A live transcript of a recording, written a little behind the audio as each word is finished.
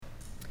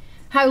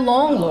How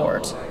long,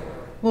 Lord,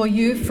 will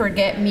you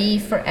forget me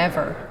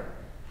forever?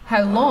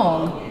 How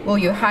long will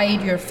you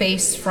hide your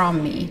face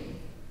from me?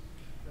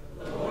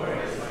 The Lord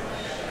is my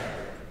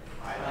shepherd,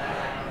 I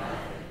lack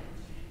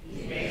nothing.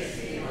 He makes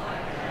me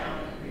lie down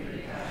in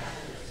green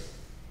pastures.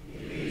 He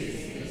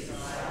leads me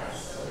beside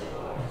still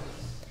waters.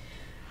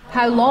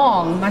 How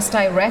long must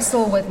I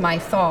wrestle with my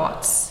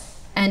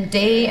thoughts, and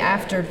day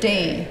after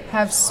day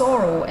have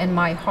sorrow in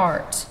my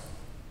heart?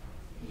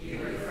 He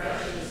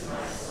refreshes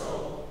my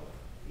soul.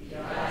 He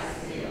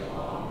guides me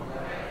along the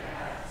right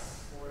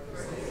paths for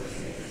his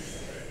name's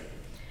sake.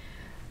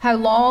 How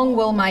long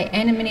will my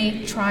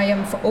enemy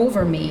triumph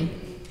over me?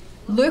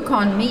 Look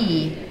on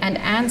me and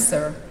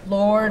answer,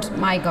 Lord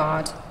my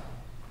God.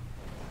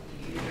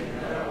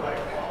 Even though I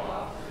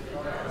walk through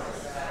the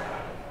darkest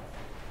valley,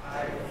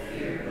 I will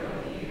fear no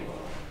evil,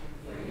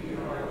 for you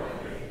are with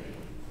me.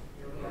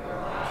 Your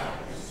rod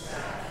and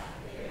staff,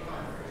 they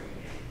comfort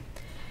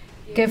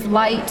me. Give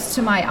light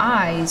to my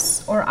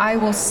eyes, or I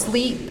will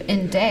sleep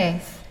in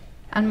death,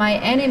 and my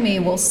enemy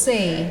will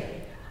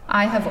say,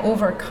 I have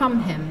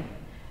overcome him,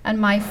 and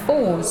my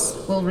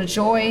foes will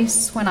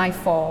rejoice when I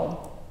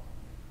fall.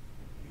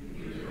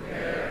 You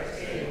prepare a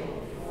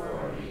table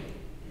before me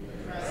in the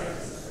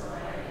presence of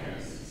my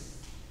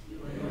enemies. You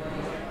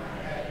anoint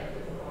my head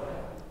with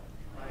oil,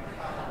 my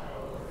cup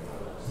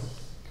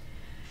overflows.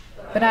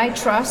 But I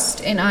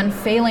trust in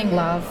unfailing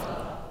love.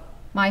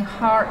 My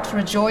heart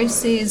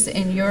rejoices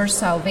in your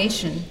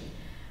salvation.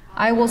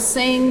 I will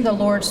sing the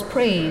Lord's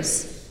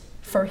praise,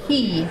 for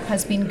he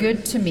has been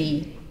good to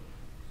me.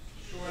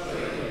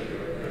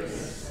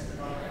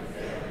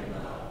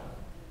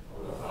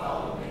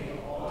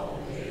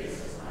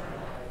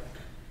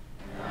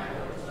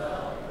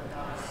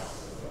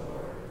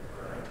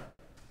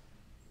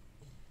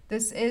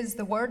 This is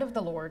the word of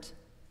the Lord.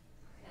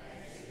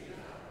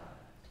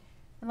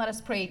 And let us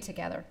pray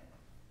together.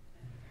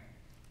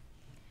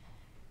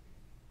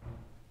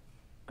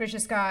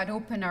 Gracious God,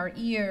 open our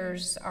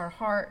ears, our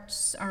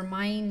hearts, our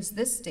minds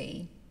this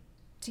day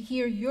to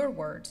hear your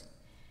word,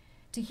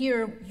 to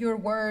hear your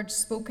word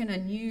spoken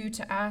anew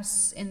to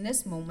us in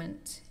this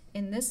moment,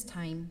 in this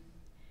time.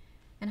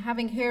 And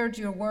having heard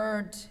your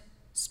word,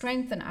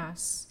 strengthen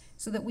us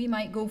so that we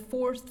might go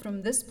forth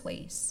from this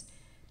place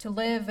to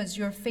live as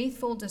your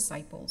faithful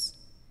disciples.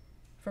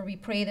 For we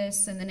pray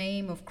this in the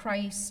name of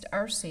Christ,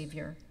 our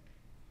Savior.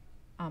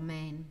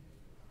 Amen.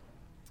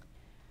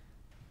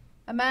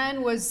 A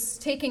man was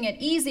taking it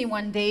easy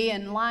one day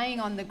and lying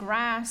on the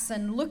grass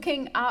and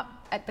looking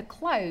up at the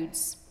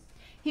clouds.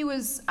 He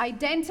was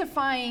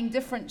identifying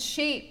different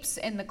shapes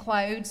in the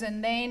clouds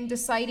and then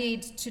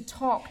decided to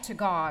talk to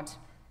God.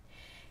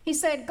 He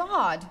said,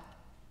 God,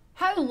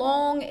 how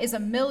long is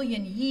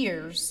 1,000,000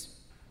 years?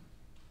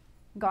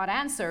 God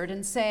answered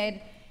and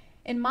said,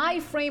 in my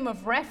frame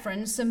of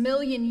reference,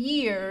 1,000,000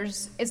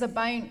 years is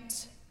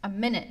about a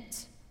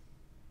minute.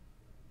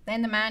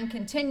 Then the man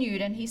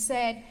continued and he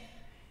said,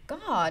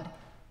 God,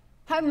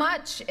 how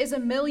much is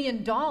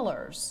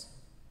 $1,000,000?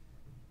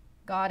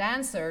 God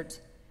answered,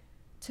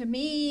 to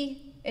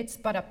me, it's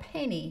but a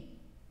penny.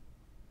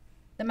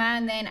 The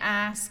man then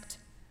asked,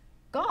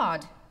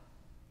 God,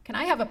 can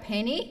I have a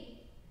penny?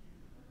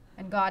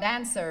 And God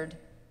answered,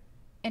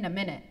 in a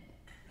minute.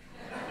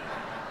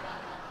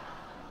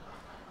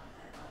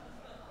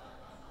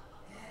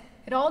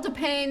 It all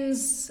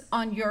depends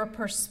on your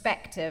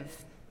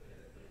perspective.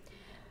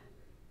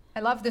 I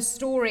love the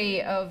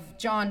story of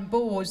John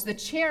Bowes, the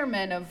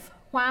chairman of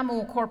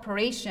Wham-O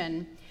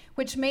Corporation,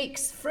 which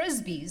makes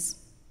frisbees.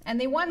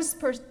 And they once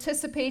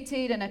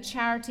participated in a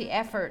charity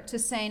effort to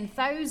send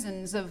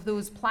thousands of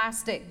those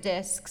plastic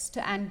discs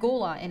to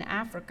Angola in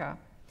Africa.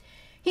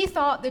 He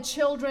thought the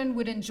children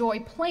would enjoy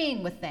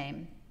playing with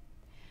them.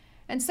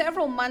 And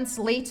several months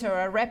later,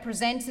 a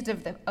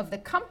representative of the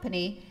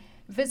company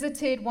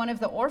visited one of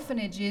the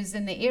orphanages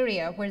in the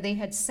area where they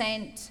had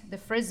sent the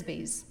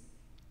frisbees.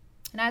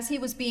 And as he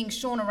was being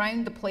shown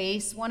around the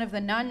place, one of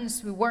the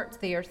nuns who worked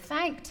there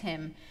thanked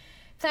him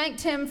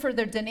for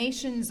their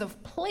donations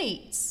of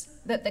plates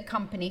that the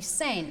company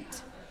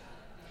sent.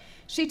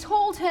 She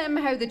told him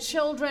how the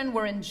children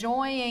were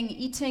enjoying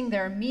eating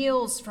their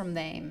meals from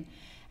them,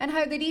 and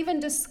how they'd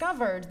even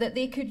discovered that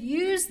they could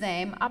use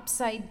them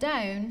upside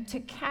down to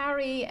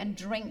carry and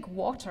drink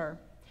water.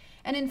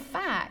 And in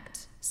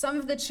fact, some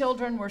of the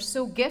children were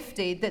so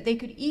gifted that they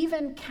could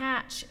even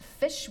catch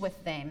fish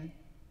with them.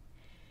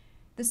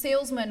 The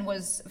salesman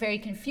was very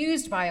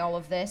confused by all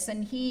of this,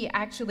 and he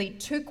actually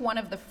took one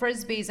of the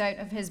frisbees out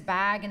of his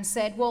bag and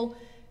said, well,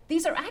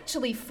 these are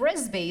actually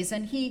frisbees,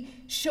 and he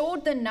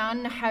showed the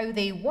nun how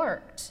they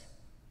worked.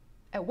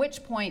 At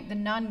which point the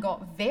nun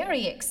got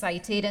very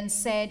excited and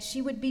said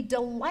she would be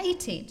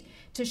delighted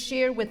to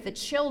share with the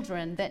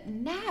children that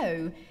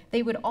now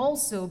they would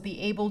also be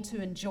able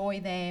to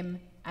enjoy them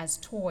as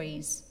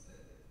toys.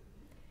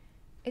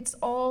 It's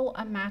all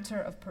a matter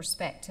of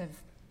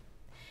perspective.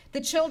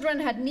 The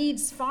children had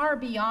needs far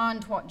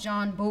beyond what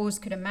John Bowes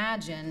could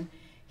imagine.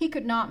 He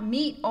could not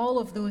meet all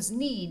of those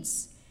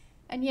needs,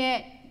 and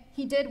yet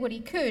he did what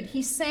he could.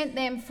 He sent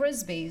them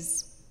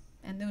frisbees,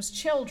 and those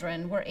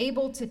children were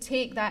able to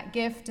take that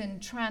gift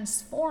and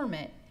transform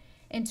it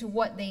into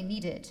what they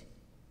needed.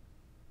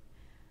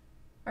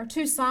 Our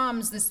two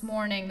Psalms this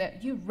morning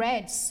that you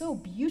read so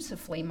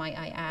beautifully, might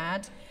I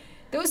add,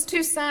 those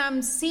two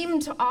Psalms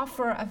seem to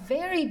offer a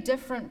very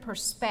different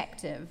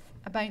perspective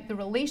about the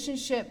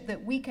relationship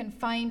that we can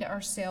find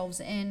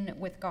ourselves in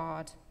with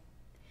God.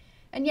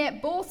 And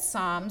yet both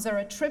Psalms are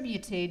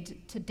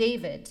attributed to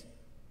David.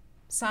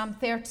 Psalm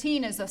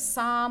 13 is a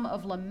psalm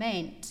of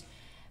lament.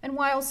 And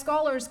while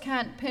scholars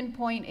can't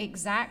pinpoint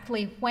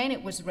exactly when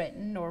it was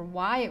written or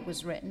why it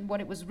was written,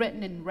 what it was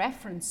written in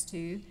reference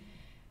to,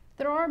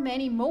 there are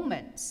many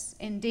moments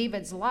in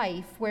David's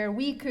life where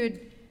we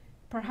could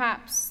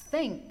perhaps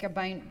think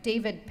about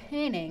David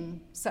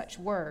penning such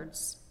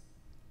words.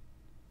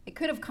 It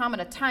could have come at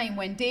a time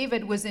when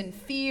David was in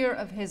fear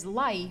of his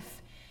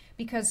life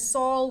because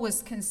Saul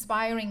was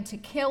conspiring to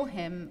kill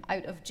him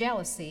out of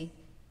jealousy.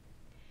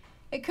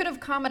 It could have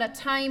come at a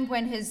time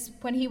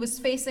when he was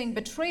facing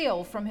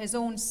betrayal from his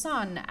own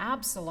son,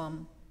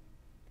 Absalom.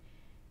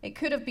 It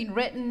could have been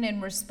written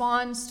in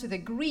response to the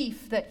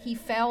grief that he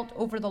felt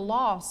over the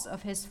loss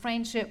of his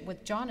friendship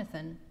with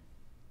Jonathan.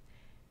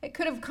 It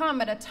could have come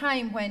at a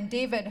time when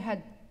David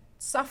had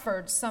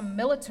suffered some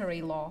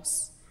military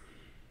loss.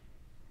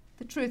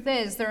 The truth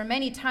is, there are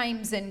many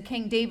times in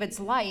King David's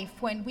life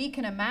when we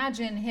can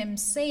imagine him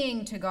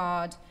saying to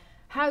God,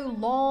 "How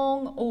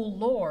long, O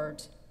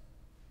Lord?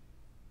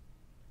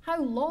 How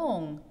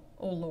long,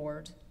 O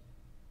Lord?"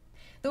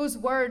 Those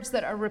words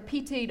that are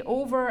repeated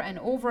over and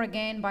over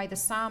again by the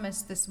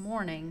psalmist this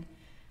morning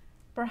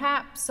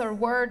perhaps are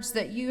words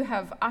that you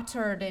have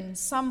uttered in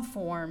some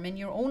form in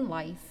your own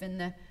life in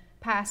the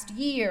past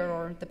year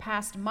or the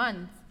past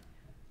month,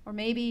 or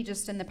maybe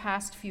just in the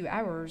past few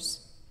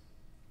hours.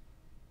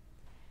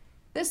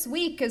 This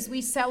week, as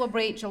we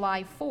celebrate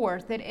July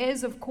 4th, it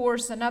is, of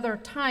course, another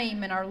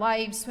time in our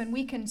lives when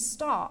we can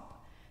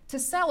stop to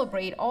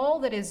celebrate all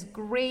that is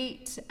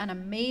great and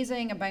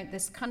amazing about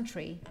this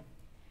country.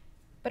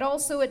 But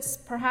also it's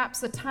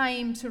perhaps a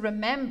time to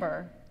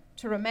remember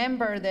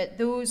that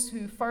those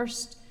who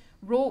first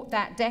wrote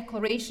that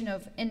Declaration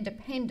of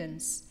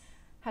Independence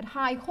had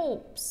high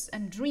hopes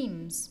and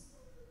dreams.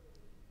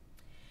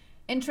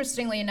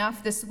 Interestingly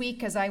enough, this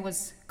week as I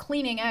was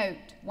cleaning out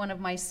one of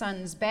my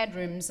son's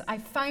bedrooms, I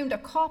found a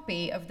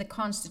copy of the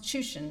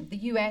Constitution, the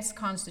US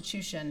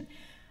Constitution.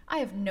 I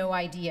have no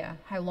idea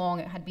how long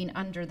it had been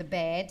under the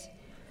bed.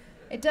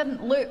 It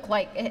didn't look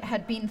like it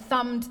had been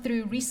thumbed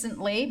through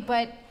recently,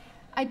 but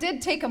I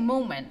did take a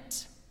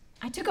moment.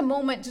 I took a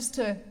moment just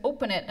to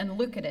open it and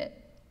look at it,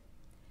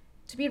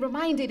 to be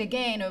reminded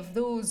again of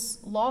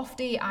those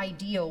lofty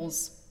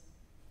ideals.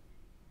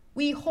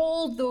 We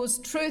hold those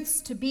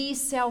truths to be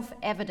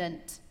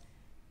self-evident,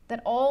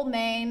 that all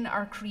men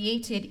are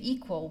created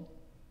equal,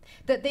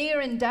 that they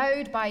are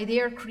endowed by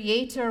their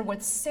Creator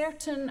with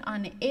certain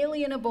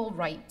unalienable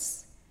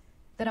rights,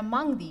 that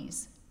among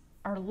these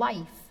are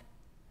life,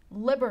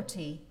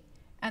 liberty,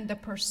 and the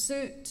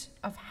pursuit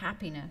of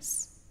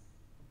happiness.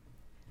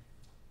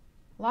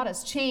 A lot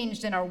has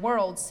changed in our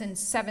world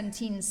since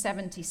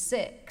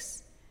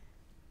 1776.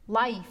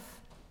 Life,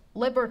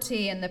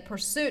 liberty, and the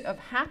pursuit of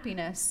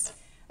happiness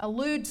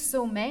elude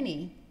so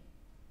many.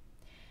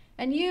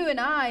 And you and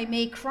I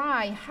may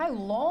cry, "How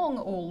long,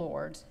 O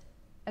Lord?"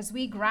 as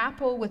we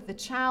grapple with the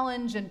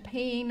challenge and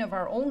pain of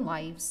our own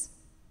lives.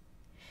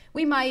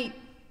 We might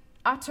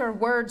utter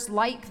words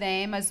like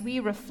them as we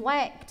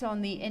reflect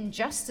on the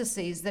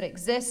injustices that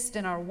exist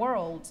in our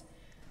world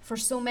for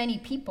so many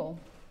people.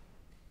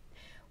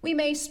 We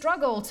may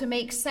struggle to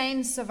make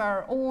sense of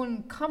our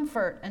own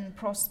comfort and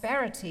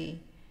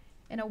prosperity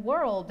in a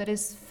world that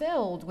is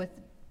filled with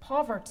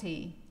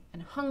poverty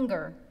and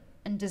hunger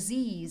and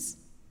disease.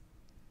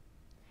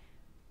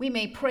 We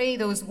may pray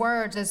those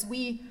words as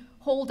we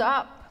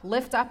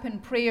lift up in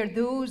prayer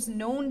those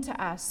known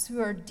to us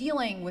who are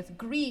dealing with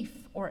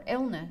grief or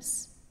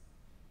illness.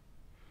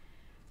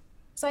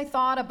 As I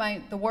thought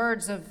about the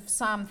words of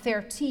Psalm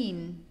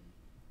 13,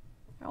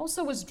 I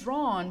also was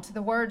drawn to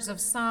the words of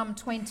Psalm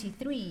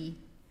 23,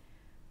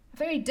 a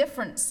very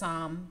different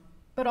psalm,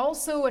 but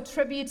also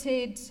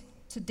attributed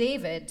to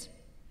David.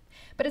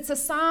 But it's a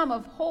psalm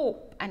of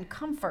hope and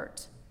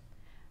comfort,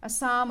 a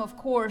psalm, of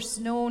course,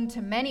 known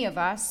to many of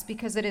us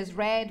because it is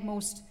read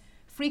most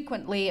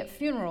frequently at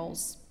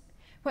funerals.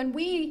 When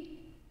we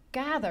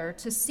gather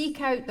to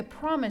seek out the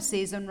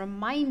promises and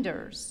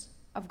reminders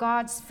of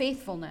God's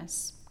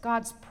faithfulness,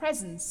 God's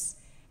presence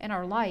in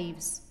our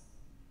lives.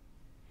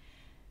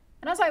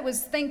 And as I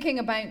was thinking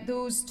about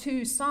those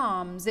two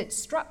Psalms, it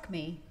struck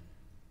me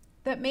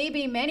that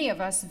maybe many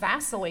of us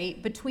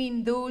vacillate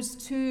between those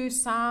two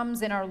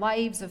Psalms in our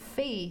lives of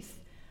faith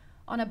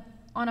on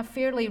a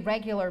fairly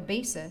regular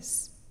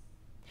basis.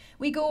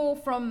 We go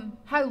from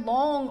 "How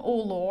long, O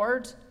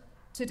Lord?"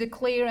 to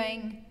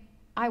declaring,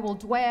 "I will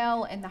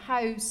dwell in the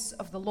house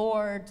of the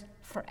Lord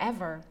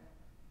forever."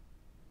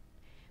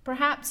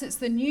 Perhaps it's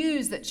the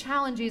news that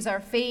challenges our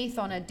faith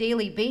on a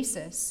daily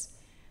basis.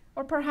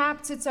 Or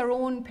perhaps it's our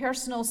own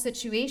personal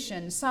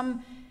situation,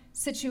 some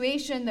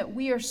situation that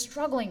we are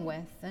struggling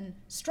with and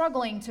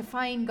struggling to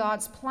find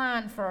God's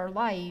plan for our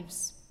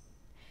lives.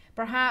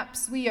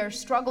 Perhaps we are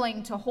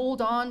struggling to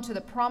hold on to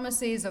the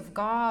promises of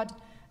God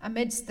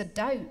amidst the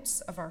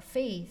doubts of our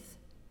faith.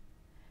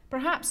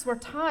 Perhaps we're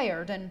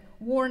tired and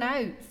worn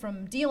out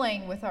from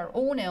dealing with our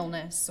own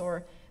illness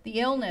or the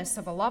illness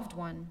of a loved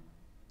one.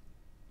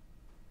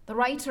 The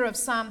writer of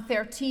Psalm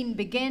 13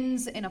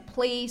 begins in a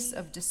place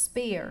of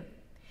despair.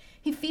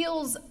 He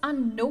feels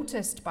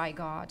unnoticed by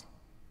God.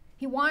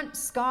 He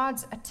wants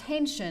God's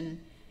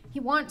attention. He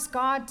wants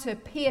God to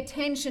pay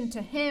attention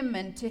to him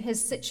and to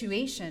his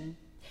situation.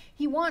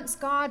 He wants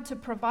God to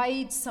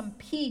provide some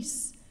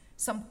peace,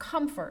 some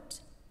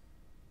comfort.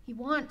 He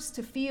wants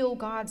to feel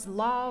God's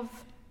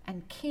love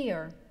and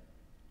care.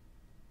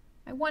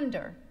 I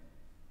wonder,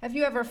 have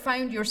you ever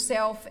found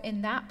yourself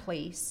in that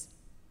place?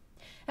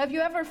 Have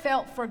you ever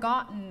felt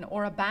forgotten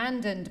or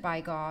abandoned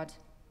by God?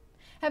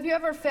 Have you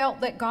ever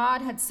felt that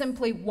God had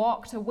simply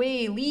walked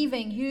away,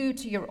 leaving you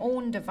to your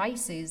own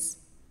devices?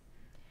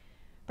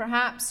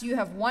 Perhaps you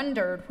have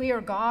wondered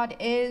where God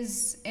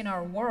is in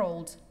our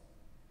world,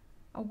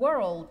 a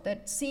world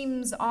that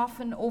seems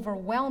often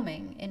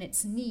overwhelming in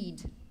its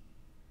need.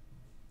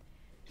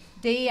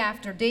 Day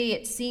after day,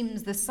 it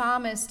seems the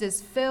psalmist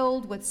is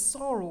filled with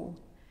sorrow,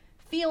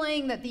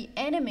 feeling that the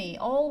enemy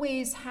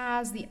always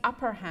has the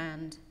upper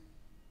hand.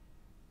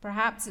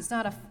 Perhaps it's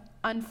not an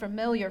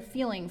unfamiliar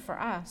feeling for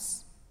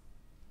us.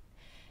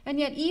 And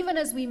yet, even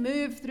as we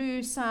move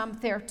through Psalm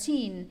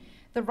 13,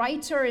 the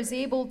writer is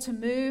able to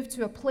move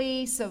to a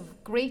place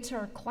of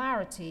greater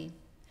clarity,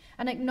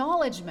 an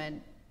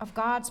acknowledgement of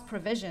God's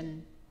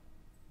provision.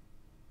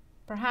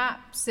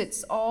 Perhaps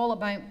it's all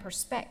about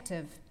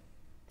perspective.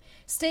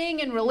 Staying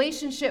in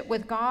relationship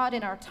with God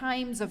in our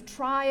times of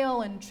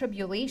trial and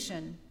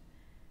tribulation.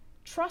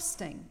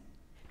 Trusting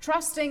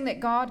that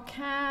God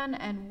can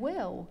and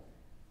will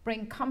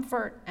bring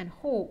comfort and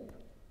hope.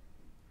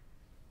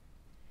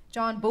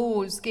 John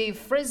Bowes gave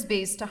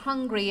frisbees to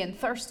hungry and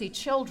thirsty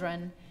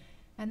children,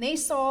 and they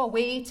saw a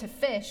way to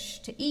fish,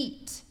 to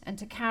eat, and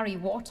to carry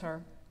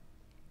water.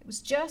 It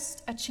was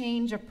just a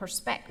change of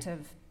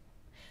perspective,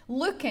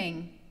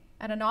 looking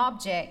at an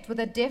object with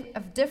a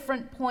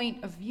different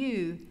point of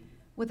view,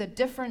 with a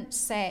different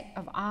set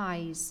of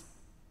eyes.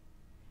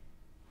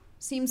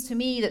 Seems to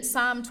me that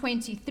Psalm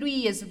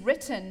 23 is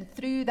written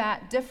through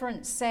that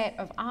different set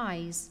of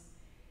eyes.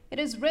 It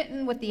is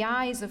written with the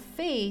eyes of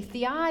faith,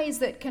 the eyes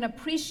that can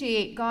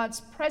appreciate God's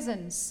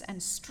presence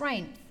and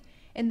strength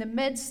in the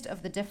midst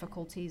of the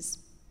difficulties.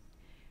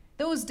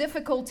 Those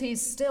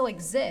difficulties still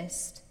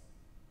exist,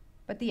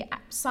 but the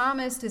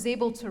psalmist is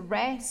able to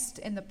rest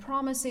in the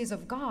promises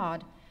of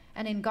God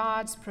and in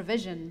God's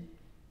provision.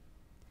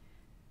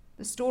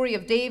 The story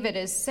of David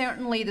is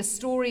certainly the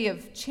story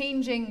of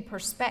changing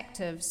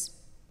perspectives.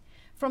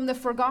 From the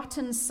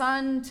forgotten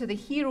son to the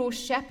hero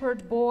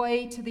shepherd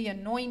boy to the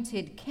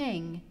anointed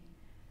king,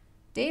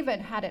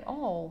 David had it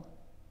all.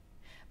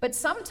 But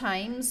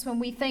sometimes when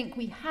we think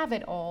we have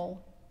it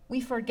all, we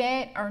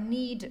forget our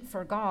need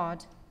for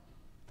God.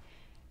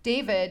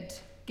 David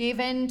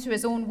gave in to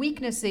his own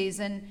weaknesses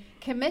and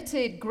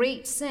committed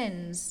great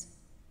sins,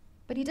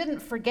 but he didn't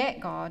forget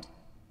God.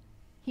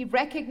 He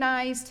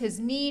recognized his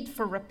need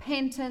for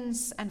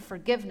repentance and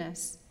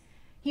forgiveness.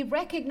 He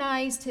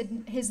recognized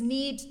his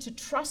need to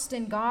trust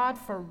in God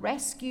for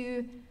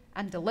rescue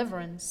and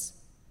deliverance.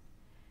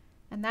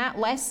 And that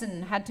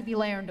lesson had to be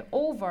learned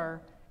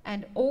over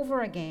and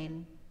over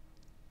again.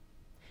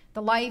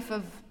 The life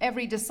of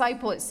every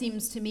disciple, it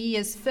seems to me,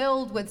 is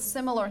filled with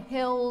similar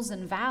hills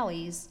and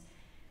valleys.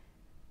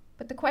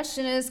 But the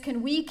question is,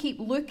 can we keep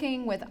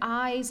looking with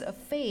eyes of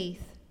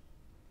faith?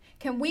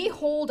 Can we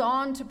hold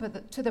on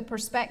to the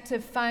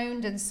perspective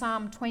found in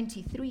Psalm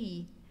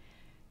 23?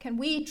 Can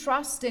we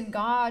trust in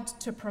God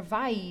to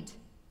provide,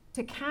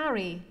 to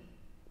carry,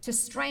 to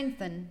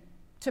strengthen,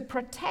 to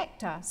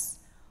protect us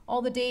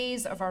all the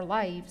days of our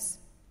lives?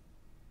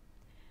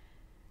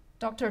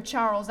 Dr.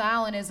 Charles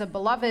Allen is a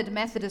beloved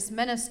Methodist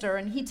minister,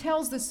 and he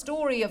tells the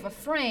story of a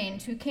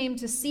friend who came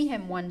to see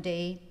him one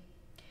day.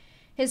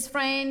 His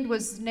friend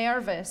was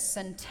nervous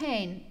and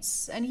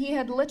tense, and he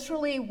had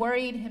literally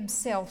worried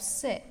himself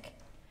sick.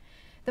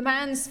 The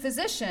man's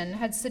physician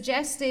had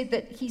suggested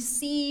that he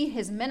see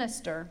his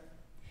minister.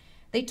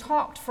 They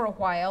talked for a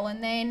while,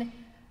 and then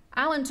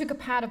Allen took a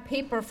pad of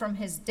paper from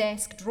his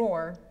desk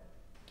drawer.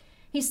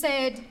 He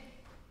said,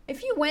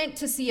 "If you went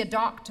to see a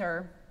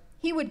doctor,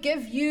 he would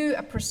give you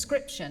a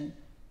prescription,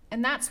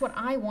 and that's what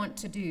I want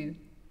to do."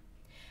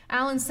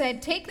 Allen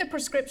said, "Take the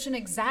prescription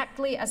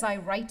exactly as I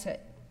write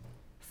it.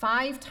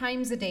 5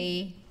 times a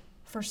day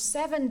for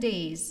 7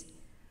 days.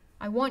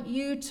 I want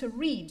you to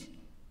read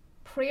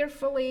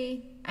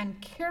prayerfully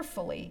and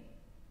carefully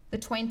the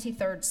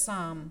 23rd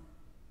Psalm.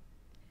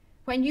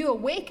 When you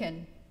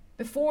awaken,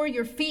 before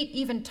your feet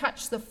even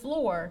touch the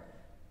floor,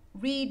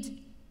 read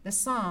the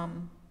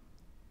Psalm.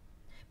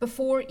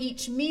 Before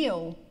each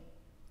meal,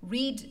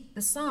 read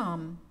the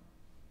Psalm.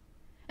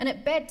 And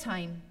at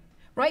bedtime,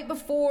 right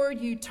before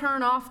you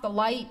turn off the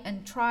light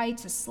and try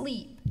to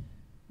sleep,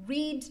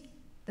 read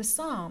the the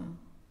psalm.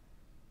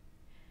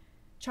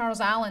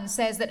 Charles Allen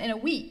says that in a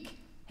week,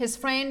 his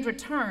friend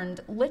returned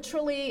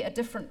literally a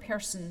different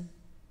person.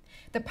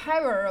 The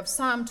power of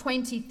Psalm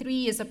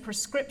 23 is a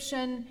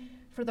prescription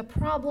for the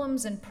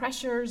problems and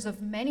pressures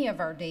of many of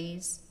our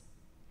days.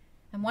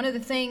 And one of the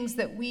things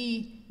that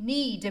we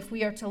need if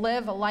we are to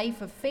live a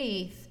life of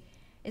faith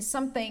is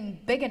something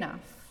big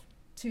enough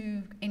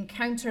to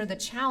encounter the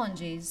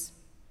challenges.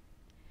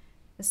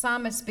 The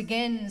psalmist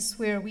begins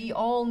where we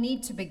all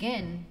need to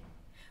begin,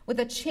 with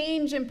a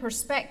change in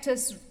perspective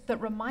that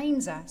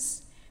reminds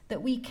us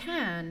that we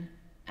can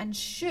and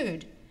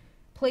should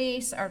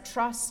place our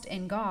trust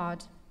in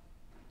God.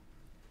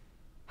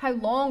 How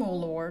long, O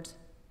Lord?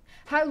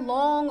 How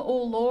long,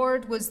 O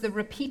Lord, was the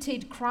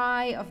repeated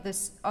cry of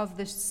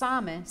the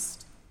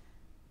psalmist,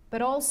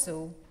 but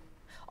also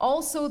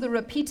the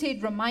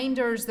repeated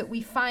reminders that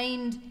we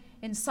find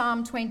in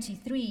Psalm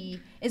 23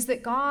 is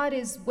that God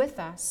is with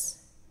us.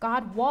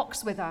 God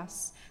walks with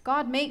us.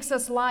 God makes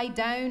us lie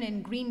down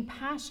in green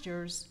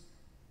pastures.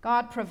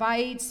 God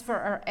provides for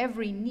our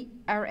every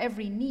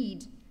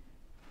need.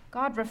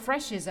 God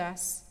refreshes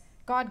us.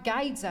 God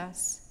guides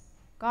us.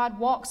 God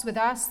walks with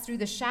us through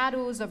the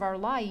shadows of our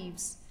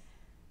lives.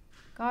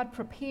 God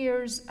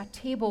prepares a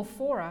table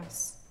for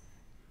us.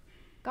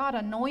 God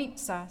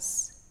anoints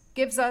us,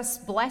 gives us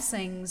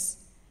blessings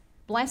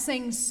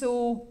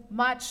so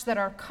much that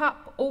our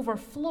cup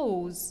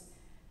overflows.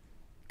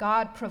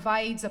 God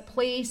provides a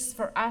place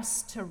for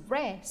us to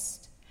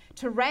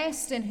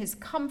rest in his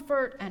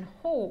comfort and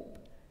hope,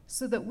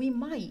 so that we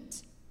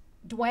might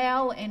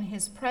dwell in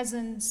his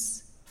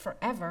presence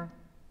forever.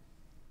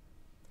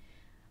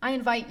 I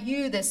invite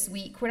you this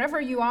week,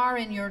 wherever you are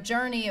in your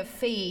journey of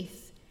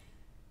faith,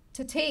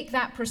 to take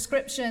that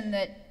prescription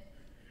that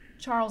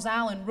Charles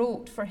Allen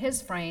wrote for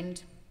his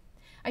friend.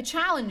 I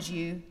challenge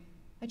you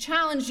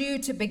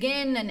to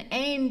begin and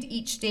end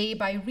each day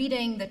by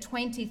reading the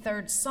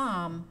 23rd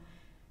Psalm.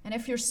 And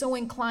if you're so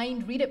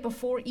inclined, read it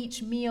before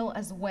each meal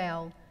as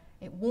well.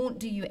 It won't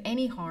do you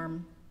any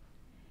harm.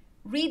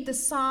 Read the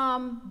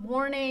psalm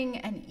morning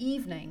and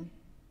evening.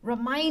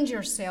 Remind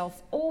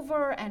yourself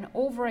over and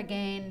over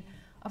again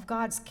of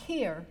God's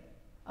care,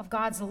 of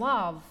God's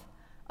love,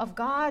 of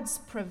God's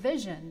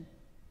provision.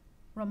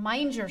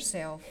 Remind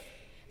yourself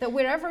that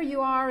wherever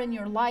you are in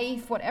your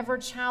life, whatever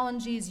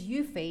challenges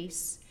you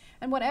face,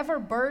 and whatever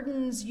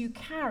burdens you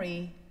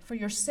carry for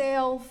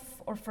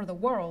yourself or for the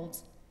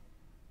world,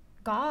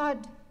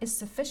 God is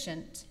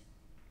sufficient.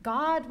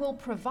 God will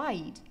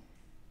provide.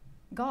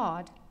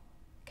 God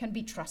can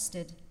be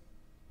trusted.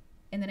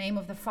 In the name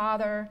of the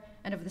Father,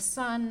 and of the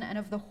Son, and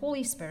of the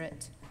Holy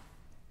Spirit.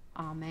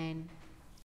 Amen.